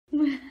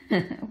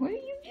What are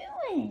you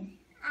doing?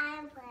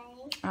 I'm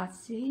playing. I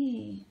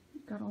see.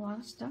 Got a lot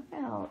of stuff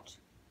out.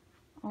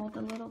 All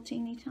the little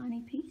teeny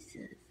tiny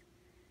pieces.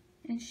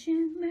 And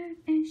shimmer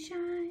and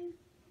shine.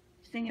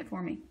 Sing it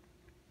for me.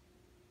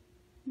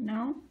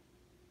 No?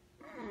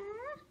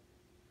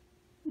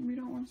 You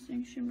don't want to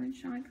sing shimmer and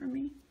shine for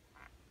me?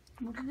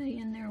 What are they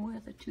in there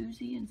with? A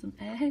toozy and some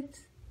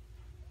eggs?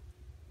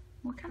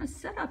 What kind of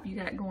setup you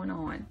got going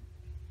on?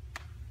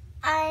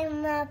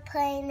 I'm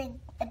playing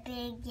a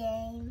big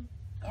game.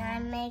 And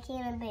I'm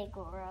making a big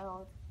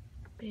world.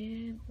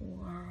 Big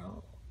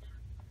world.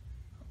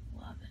 I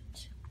love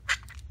it.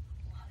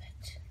 Love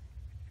it.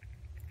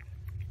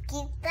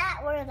 Keep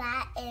that where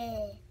that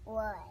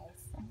was.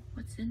 Oh,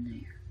 what's in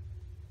there?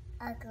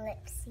 A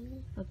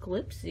glipsy. A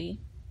glipsy?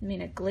 You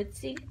mean a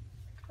glitzy?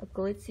 A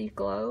glitzy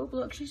globe?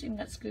 Look, she's even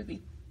got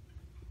Scooby.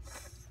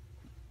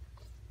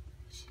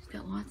 She's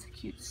got lots of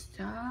cute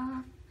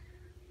stuff.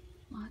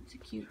 Lots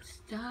of cute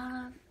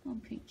stuff. Oh,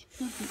 Peach.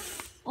 Oh,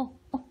 Peach. Oh,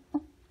 oh,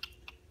 oh.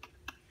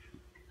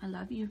 I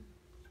love you.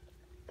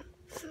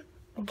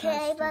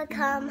 Okay, but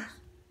come.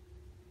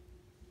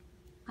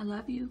 I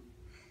love you.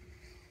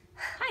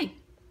 Hi.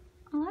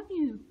 I love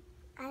you.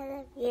 I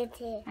love you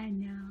too. I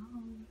know.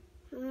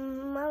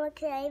 Mama,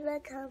 can I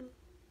but come?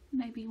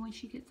 Maybe when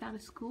she gets out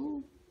of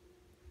school.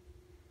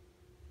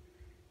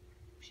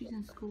 She's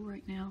in school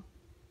right now.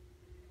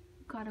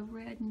 Got a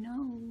red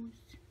nose.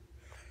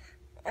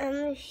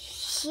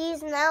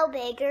 She's no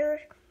bigger.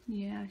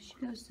 Yeah, she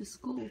goes to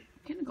school,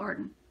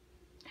 kindergarten.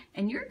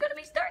 And you're going to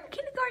be starting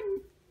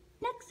kindergarten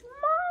next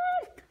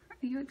month.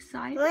 Are you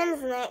excited?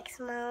 When's next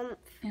month?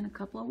 In a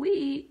couple of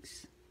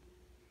weeks.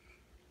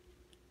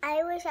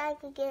 I wish I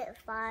could get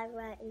 5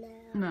 right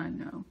now. I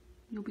know.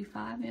 You'll be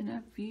 5 in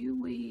a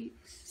few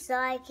weeks. So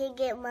I can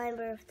get my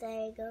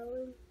birthday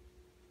going.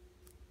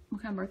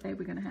 What kind of birthday are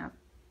we going to have?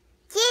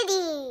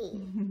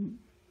 Kitty!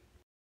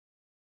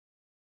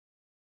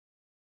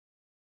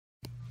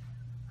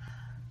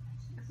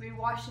 I've been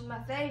washing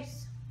my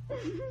face.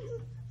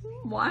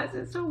 Why is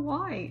it so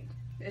white?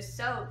 It's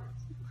soap.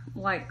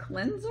 Like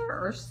cleanser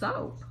or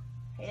soap?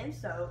 Hand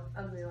soap.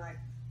 I mean, like,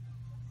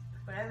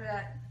 whatever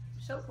that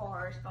soap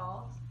bar is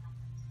called.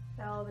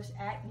 Got all this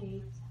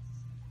acne.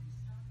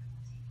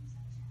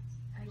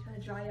 How are you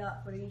gonna dry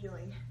up? What are you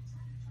doing?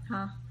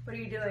 Huh? What are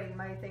you doing?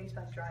 My thing's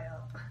about to dry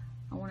up.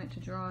 I want it to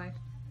dry.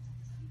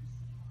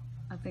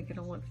 I think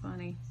it'll look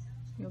funny.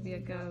 You'll be a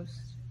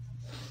ghost.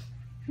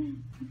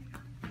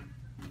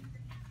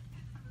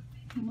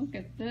 Look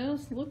at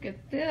this. Look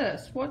at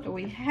this. What do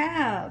we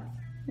have?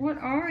 What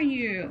are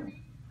you?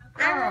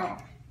 Girl.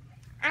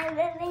 I'm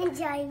a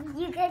ninja.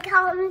 You can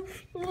call me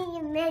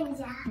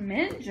Ninja.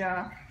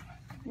 Ninja?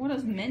 What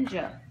is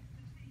Ninja?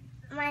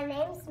 My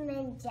name's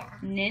Ninja.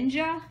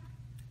 Ninja?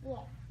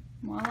 Yeah.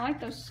 Well, I like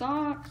those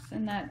socks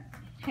and that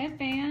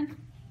headband.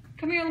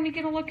 Come here, let me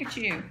get a look at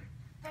you.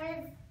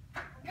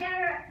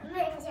 They're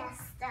Ninja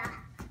stuff.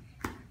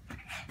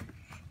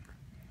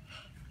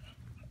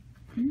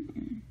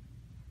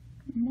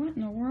 What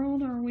in the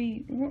world are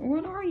we?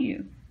 What are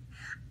you?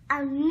 A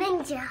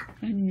ninja.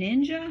 A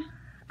ninja?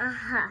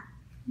 Uh-huh.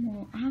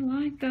 Well, I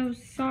like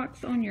those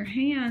socks on your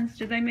hands.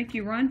 Do they make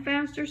you run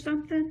fast or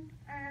something?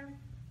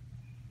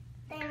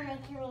 They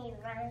make me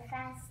run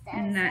faster.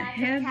 And that so I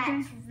can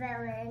headband? catch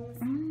villains.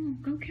 Oh,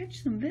 go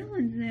catch some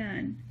villains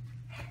then.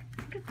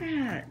 Look at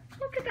that.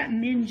 Look at that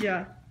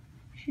ninja.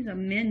 She's a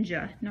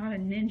ninja, not a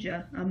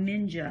ninja. A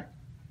ninja.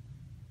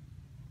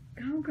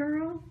 Go,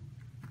 girl.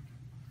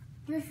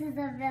 This is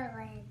a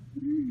villain.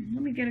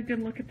 Let me get a good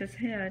look at this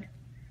head.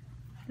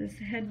 This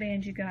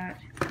headband you got.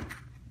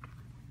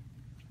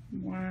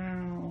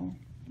 Wow.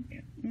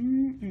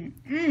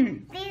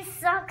 These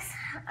socks,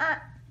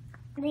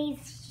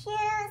 these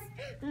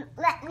shoes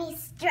let me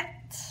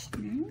stretch.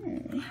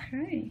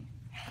 Okay.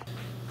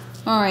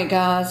 Alright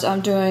guys,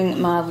 I'm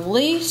doing my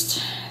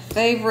least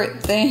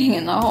favorite thing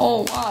in the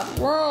whole wide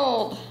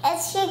world.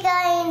 Is she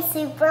going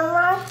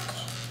supermarket?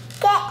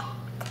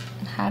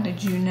 How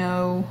did you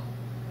know?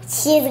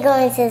 She's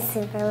going to the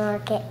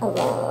supermarket.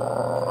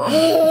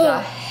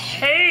 I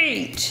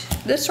hate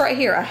this right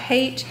here. I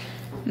hate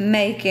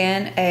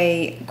making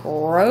a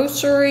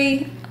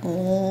grocery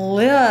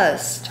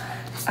list.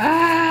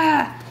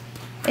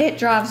 It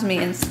drives me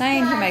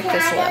insane to make this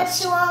list. Can I go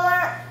to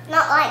Walmart?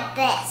 Not like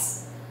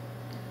this.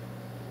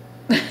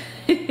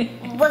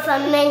 With a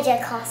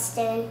ninja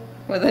costume.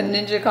 With a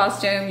ninja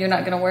costume, you're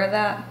not going to wear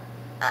that?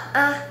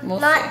 We'll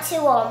not see.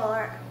 to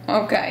Walmart.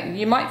 Okay,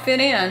 you might fit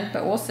in,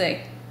 but we'll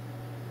see.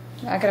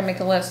 I gotta make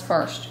a list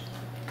first.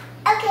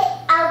 Okay,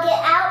 I'll get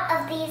out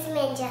of these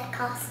ninja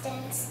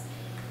costumes.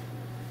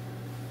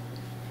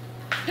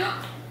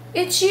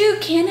 It's you,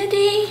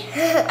 Kennedy.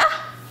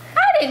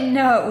 I didn't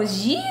know it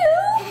was you.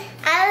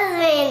 I was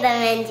being the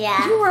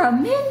ninja. You were a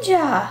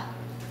ninja.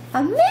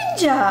 A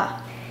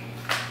ninja.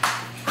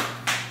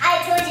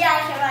 I told you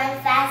I can run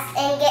fast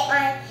and get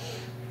my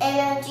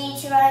energy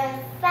to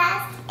run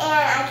fast, and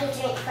I can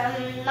drink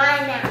from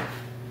my mouth.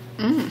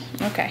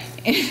 Okay.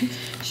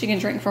 She can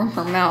drink from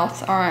her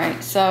mouth. All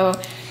right. So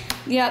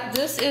Yeah,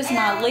 this is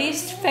my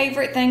least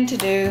favorite thing to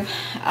do.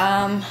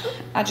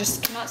 I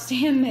just cannot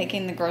stand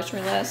making the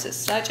grocery list. It's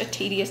such a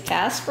tedious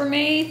task for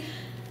me.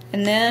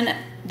 And then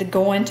the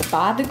going to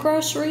buy the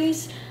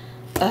groceries.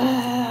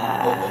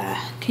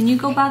 Can you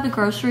go buy the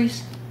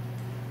groceries?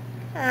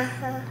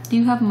 Do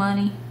you have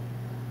money?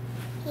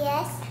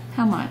 Yes.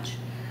 How much?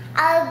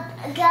 I'll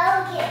go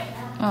get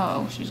them.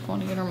 Oh, she's going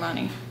to get her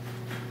money.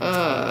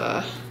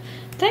 I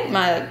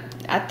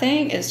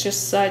think it's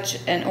just such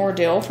an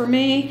ordeal for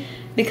me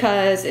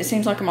because it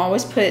seems like I'm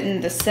always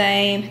putting the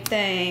same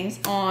things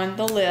on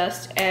the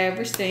list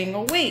every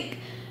single week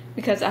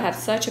because I have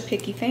such a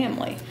picky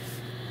family.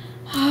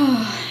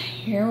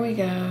 Here we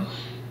go.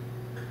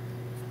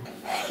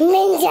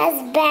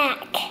 Ninja's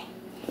back.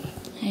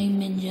 Hey,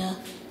 Minja.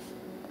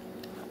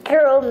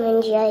 Girl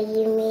Ninja,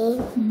 you mean?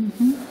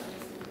 Mm-hmm.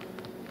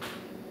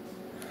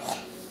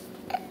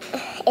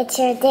 It's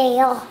your day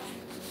off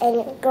and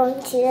you're going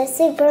to the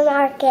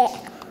supermarket.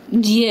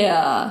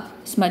 Yeah,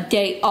 it's my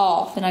day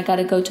off and I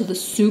gotta go to the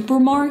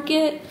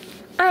supermarket.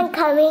 I'm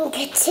coming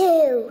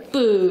too.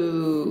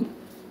 Boo.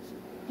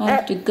 I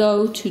have to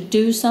go to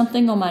do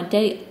something on my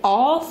day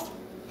off?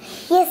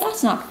 Yes,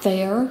 That's not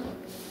fair.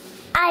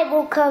 I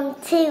will come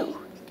too.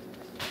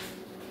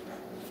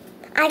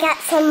 I got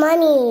some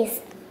monies.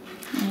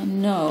 I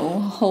know.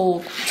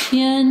 Hold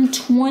 10,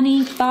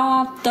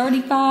 25,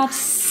 35,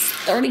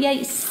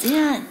 38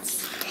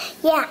 cents.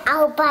 Yeah,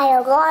 I'll buy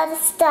a lot of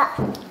stuff.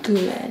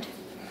 Good.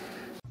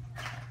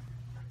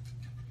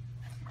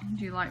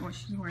 Do you like what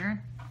she's wearing?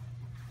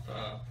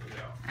 Yeah.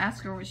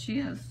 Ask her what she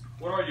is.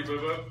 What are you, Boo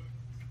Boo?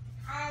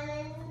 I'm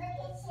in the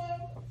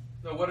kitchen.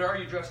 No, what are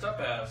you dressed up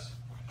as?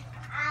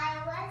 I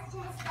was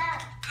dressed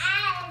up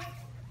as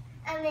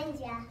a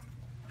ninja.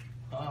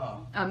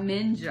 Oh. A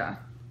ninja.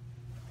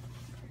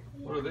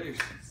 What are these?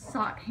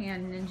 Sock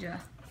hand ninja.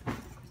 What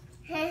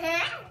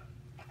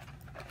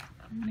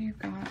do you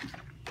got?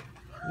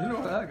 You know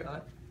what I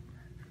got.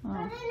 I Oh.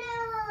 don't know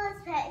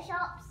those pet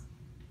shops.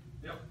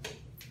 Yep.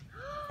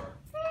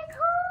 They're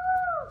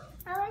cool.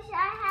 I wish I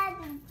had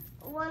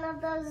one of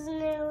those These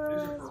new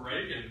are ones. for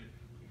Reagan.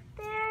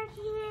 They're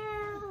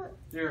cute.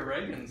 They're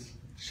Reagan's.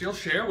 She'll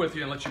share with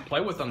you and let you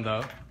play with them,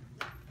 though.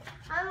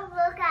 I'm gonna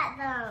look at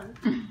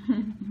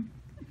them.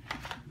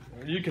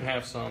 You can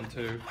have some,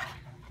 too.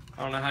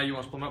 I don't know how you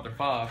want to split them up. They're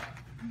 5.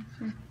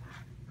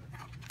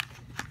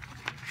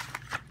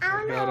 I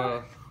don't Got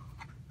know.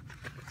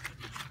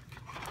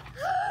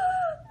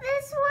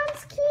 This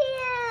one's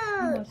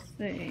cute. Let's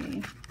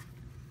see.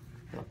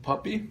 a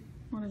puppy.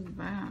 What is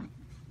that?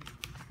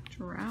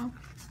 Giraffe?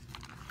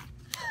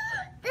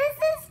 This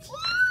is cute.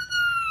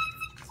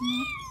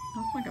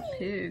 That's like a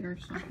pig or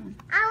something.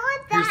 I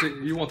want Here's that.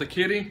 the, you want the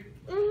kitty?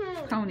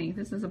 Pony.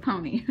 This is a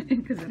pony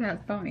because it has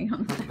pony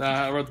on it.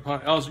 I wrote the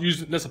pony. I was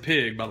using that's a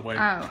pig, by the way.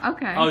 Oh,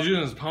 okay. I was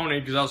using it as a pony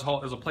because I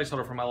was as a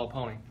placeholder for My Little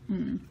Pony.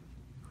 Hmm.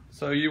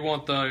 So you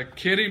want the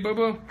kitty, Boo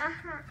Boo?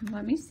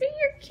 Let me see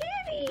your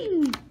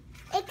kitty.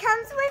 It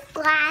comes with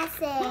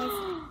glasses.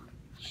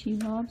 She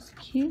loves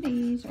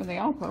kitties. Are they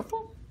all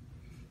purple?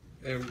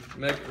 And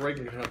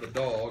Reagan can have the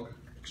dog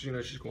because you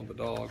know she's going with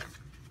the dog.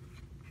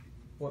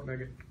 What,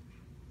 Megan?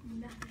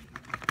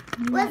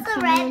 What's the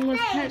Some red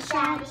Littlest thing, pet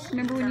shops. Daddy?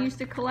 Remember when you used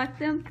to collect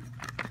them?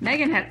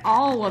 Megan had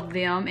all of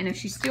them, and if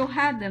she still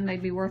had them,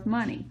 they'd be worth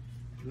money.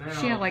 Now,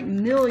 She had like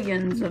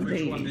millions of which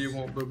these. one do you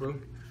want, Boo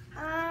Boo?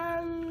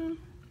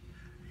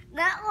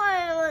 That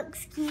one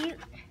looks cute.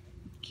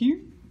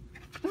 Cute.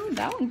 Oh,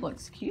 that one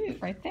looks cute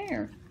right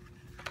there.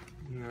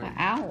 No, The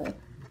owl.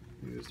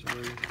 use the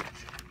Reagan.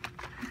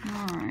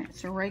 All right,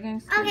 so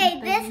Reagan's. Okay,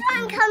 getting this these.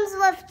 one comes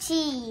with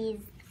cheese.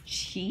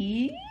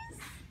 Cheese?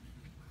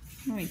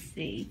 Let me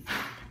see.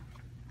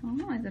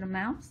 Oh, is it a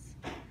mouse?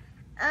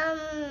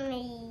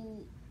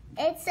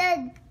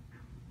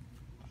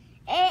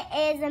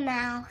 It is a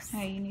mouse.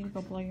 Hey, you need to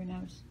go blow your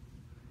nose.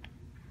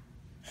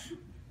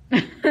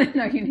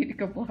 No, you need to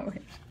go blow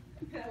it.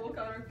 Look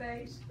on her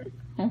face.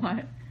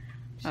 What?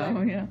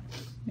 Oh, yeah.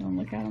 You want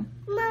to look at them?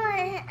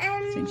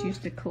 Mama, Since you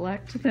used to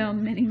collect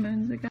them many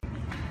moons ago.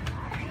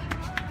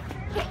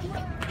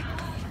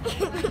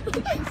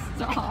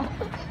 Stop.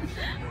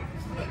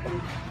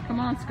 Come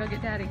on, let's go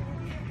get Daddy.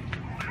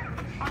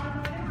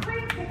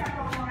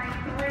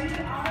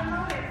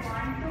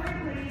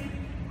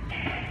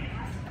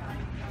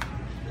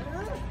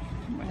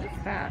 What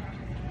is that?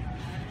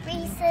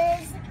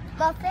 Reese's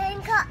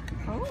muffin cup.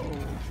 Oh.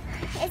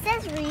 It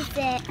says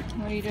Reese's.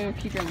 What do you do?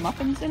 Keep your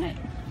muffins in it?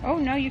 Oh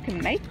no, you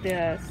can make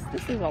this.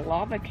 This is a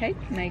lava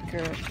cake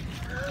maker.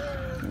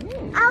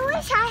 Ooh. I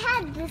wish I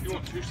had this. You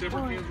want 2 separate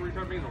cans of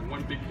retard beans or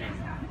 1 big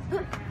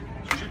can?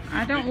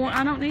 I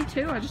don't need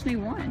 2, I just need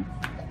 1.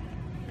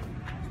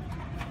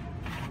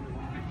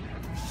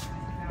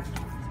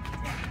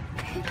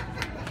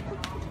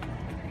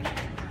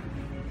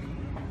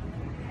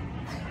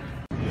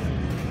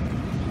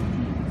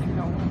 You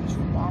don't want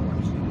Chihuahua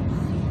cheese.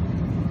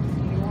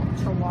 You want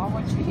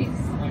Chihuahua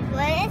cheese?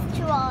 What is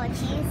Chihuahua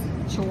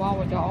cheese?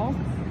 Chihuahua dog?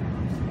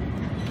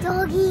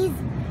 Doggies.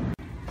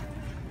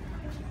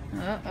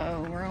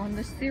 Uh-oh, we're on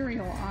the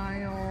cereal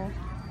aisle.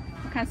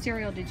 What kind of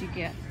cereal did you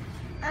get?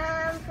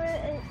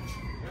 Fruit.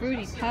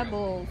 Fruity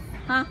Pebbles.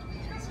 Huh?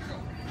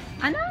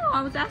 I know.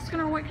 I was asking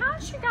her what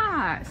kind she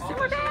got.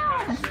 Simmer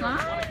down,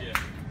 son.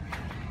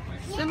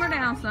 Simmer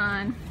down,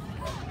 son.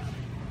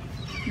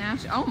 Now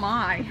she, oh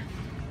my.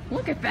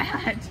 Look at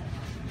that.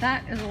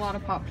 That is a lot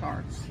of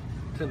Pop-Tarts.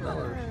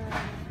 $10.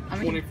 I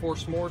mean, 24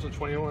 s'mores and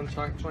 24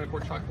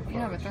 chocolate fudge.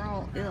 yeah, but they're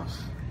all, ugh.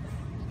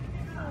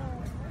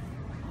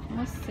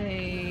 Let's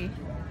see.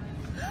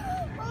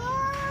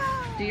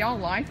 Do y'all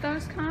like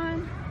those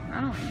kind?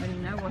 I don't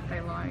even know what they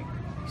like.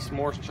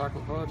 S'mores and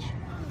chocolate fudge.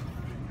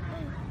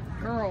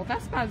 Girl,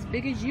 that's about as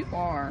big as you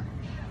are.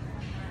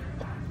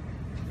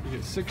 You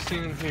get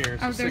 16 here.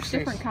 So Oh, there's 16,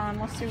 different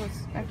kind. Let's see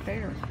what's up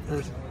there.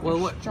 Well,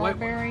 wait,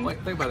 Strawberry.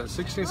 think about it.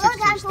 16, Look,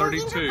 16 I'm is holding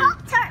 32. the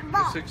Pop-Tart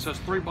box. So it's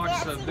 3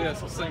 boxes of this,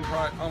 the same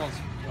price, almost,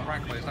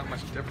 frankly, it's not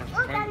much difference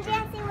Look, between I'm the two.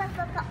 dancing with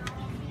the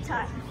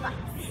Pop-Tart box.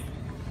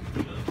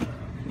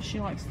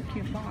 She likes the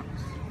cute box.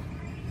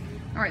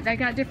 All right, they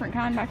got different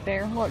kind back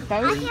there. Look,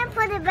 I those can't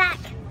put it back.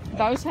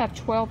 have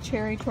 12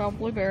 cherry, 12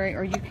 blueberry,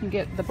 or you can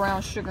get the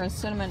brown sugar and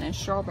cinnamon and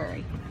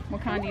strawberry.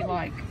 What kind do you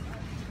like?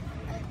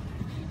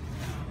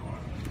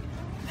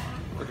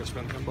 We're gonna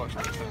spend $10 on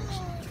these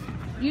things.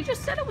 You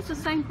just said it was the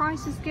same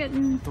price as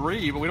getting.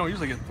 3, but we don't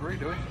usually get 3,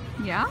 do we?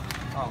 Yeah.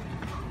 Oh.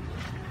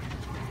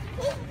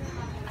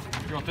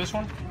 You want this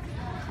one?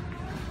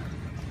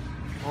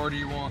 Or do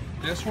you want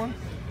this one?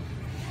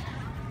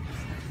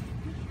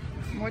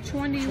 Which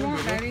one do you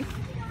want, baby?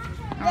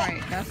 All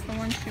right, that's the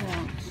one she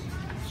wants.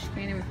 She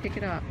can't even pick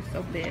it up. It's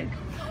so big.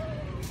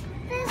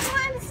 This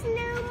one's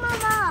new,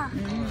 Mama.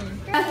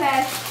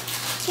 Okay.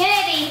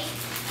 Kennedy,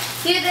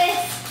 do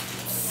this.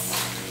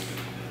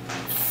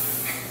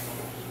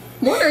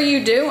 What are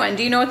you doing?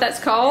 Do you know what that's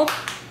called?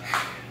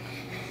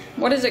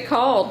 What is it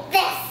called?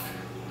 This.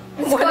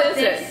 What is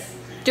this. it?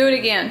 Do it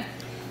again.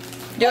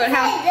 Do it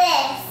how.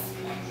 This.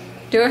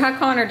 Do it how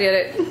Connor did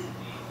it.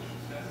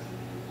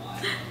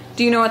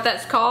 Do you know what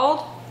that's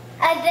called?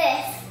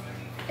 This.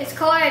 It's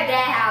called a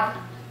dab.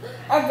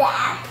 A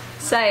dab.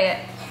 Say it.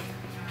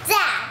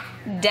 Dab.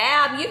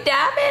 Dab. You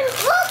dabbing?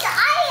 Look,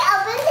 I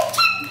opened the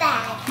kit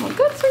bag. Well,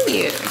 good for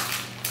you.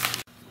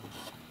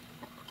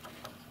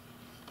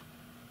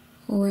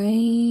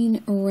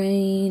 Rain,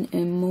 rain,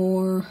 and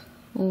more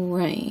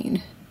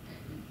rain.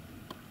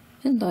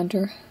 And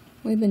thunder.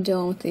 We've been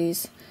dealing with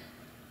these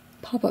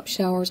pop-up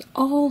showers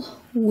all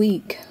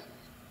week.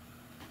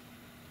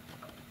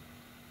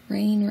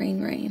 Rain,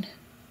 rain, rain.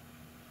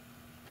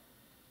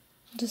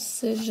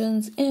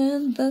 Decisions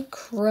in the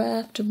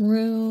craft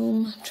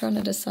room. I'm trying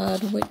to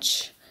decide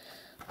which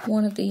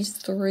one of these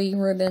 3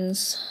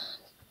 ribbons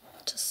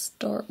to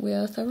start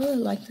with. I really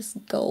like this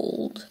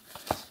gold.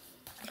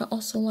 But I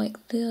also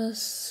like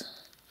this.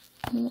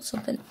 I want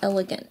something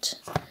elegant.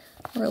 I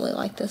really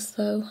like this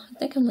though. I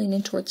think I'm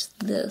leaning towards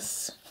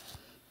this.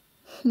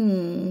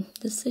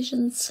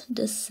 Decisions.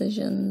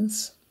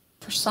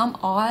 For some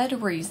odd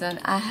reason,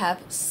 I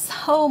have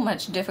so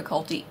much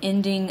difficulty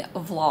ending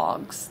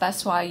vlogs.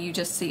 That's why you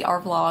just see our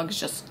vlogs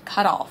just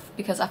cut off,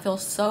 because I feel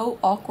so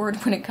awkward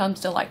when it comes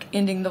to like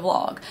ending the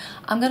vlog.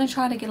 I'm gonna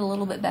try to get a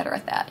little bit better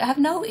at that. I have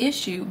no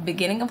issue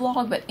beginning a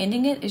vlog, but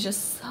ending it is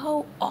just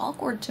so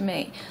awkward to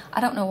me.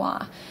 I don't know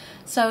why.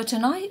 So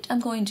tonight I'm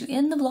going to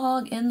end the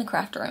vlog in the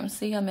craft room.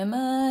 See, I'm in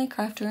my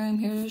craft room.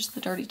 Here's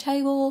the dirty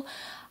table.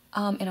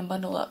 And I'm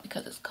bundled up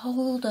because it's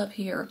cold up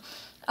here.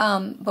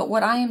 But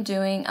what I am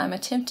doing, I'm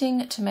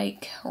attempting to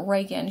make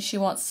Reagan, she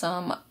wants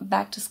some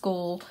back to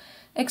school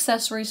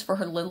accessories for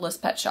her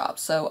Littlest pet shop.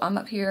 So I'm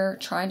up here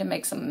trying to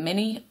make some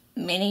mini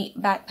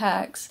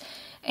backpacks,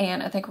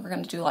 and I think we're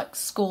going to do like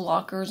school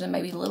lockers and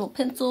maybe little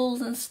pencils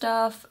and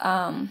stuff.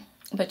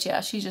 But yeah,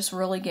 she's just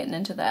really getting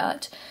into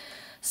that.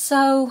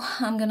 So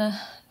I'm going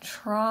to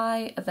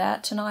try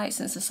that tonight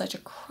since it's such a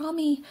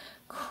crummy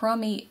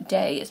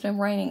day. It's been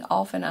raining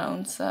off and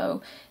on,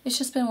 so it's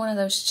just been one of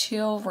those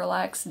chill,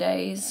 relaxed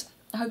days.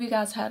 I hope you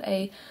guys had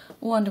a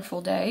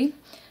wonderful day.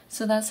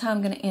 So that's how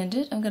I'm going to end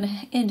it. I'm going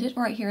to end it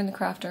right here in the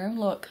craft room.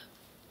 Look,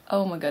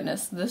 oh my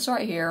goodness, this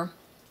right here,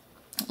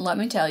 let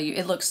me tell you,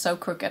 it looks so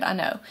crooked, I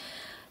know.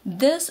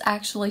 This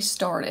actually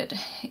started,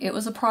 it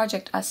was a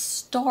project I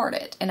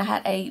started, and I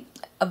had a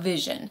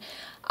vision.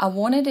 I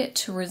wanted it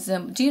to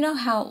resemble, do you know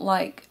how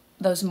like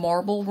those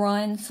marble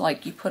runs,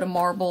 like you put a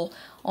marble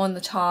on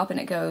the top and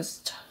it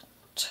goes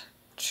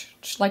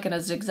like in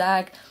a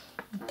zigzag?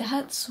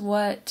 That's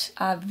what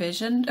I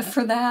visioned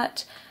for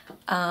that.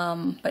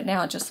 But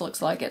now it just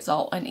looks like it's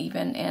all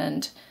uneven,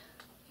 and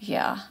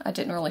yeah, I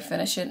didn't really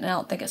finish it, and I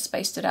don't think I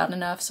spaced it out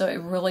enough, so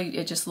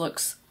it just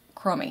looks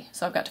crummy.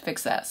 So I've got to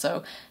fix that.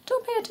 So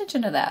don't pay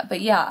attention to that.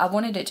 But yeah, I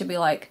wanted it to be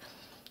like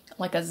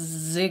a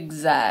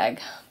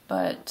zigzag,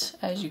 but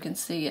as you can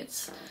see,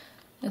 it's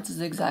a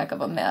zigzag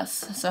of a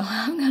mess. So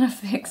I'm gonna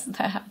fix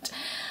that.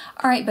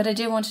 All right, but I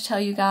did want to tell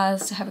you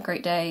guys to have a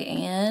great day,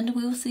 and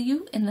we will see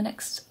you in the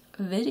next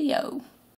video.